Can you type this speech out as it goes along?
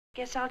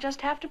Guess I'll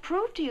just have to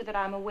prove to you that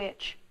I'm a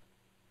witch.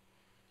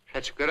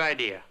 That's a good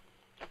idea.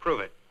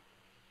 Prove it.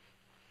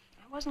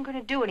 I wasn't going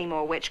to do any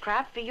more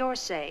witchcraft for your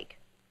sake.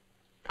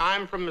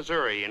 I'm from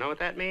Missouri. You know what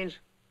that means?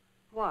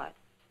 What?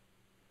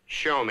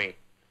 Show me.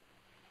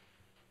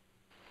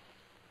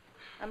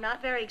 I'm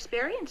not very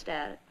experienced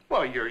at it.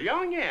 Well, you're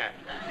young yet.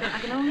 I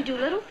can only do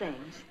little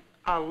things.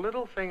 A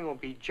little thing will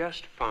be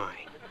just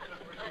fine.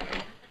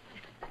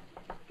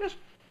 Just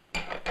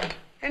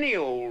any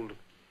old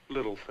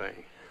little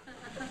thing.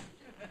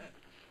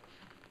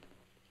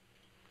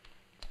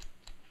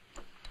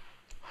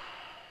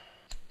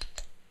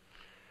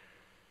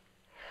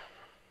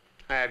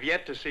 I have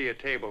yet to see a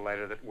table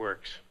lighter that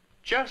works.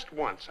 Just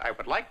once, I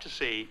would like to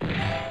see...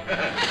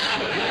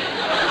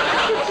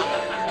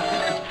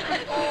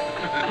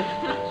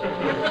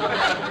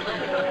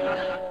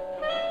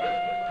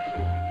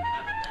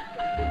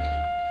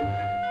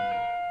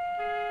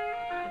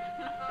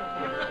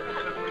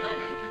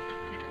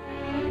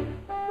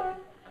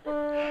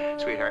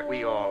 Sweetheart,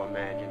 we all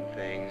imagine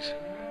things.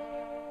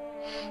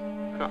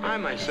 Now, I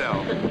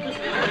myself...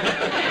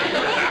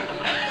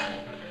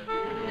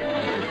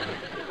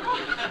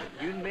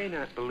 You may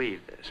not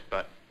believe this,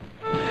 but...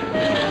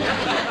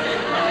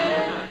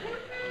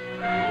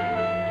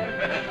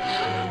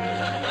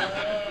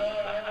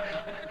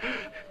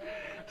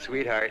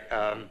 Sweetheart,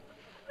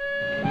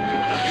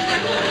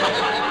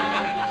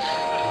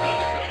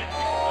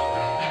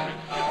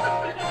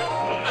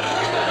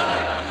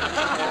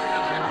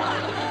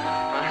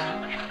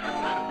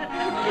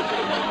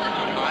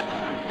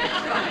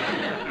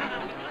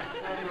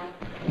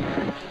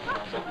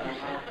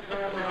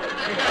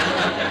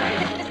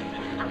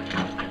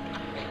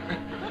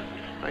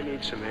 I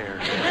need some air.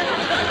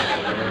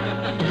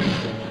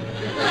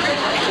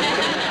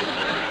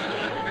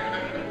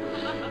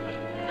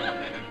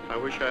 I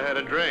wish I had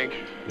a drink.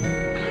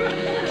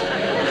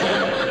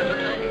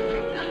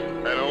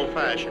 That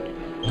old-fashioned.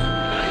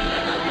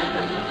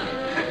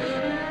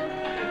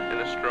 And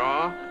a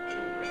straw?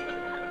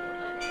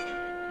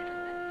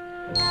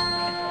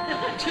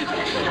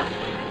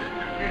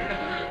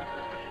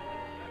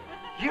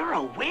 You're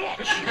a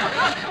witch.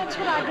 That's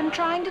what I've been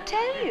trying to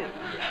tell you.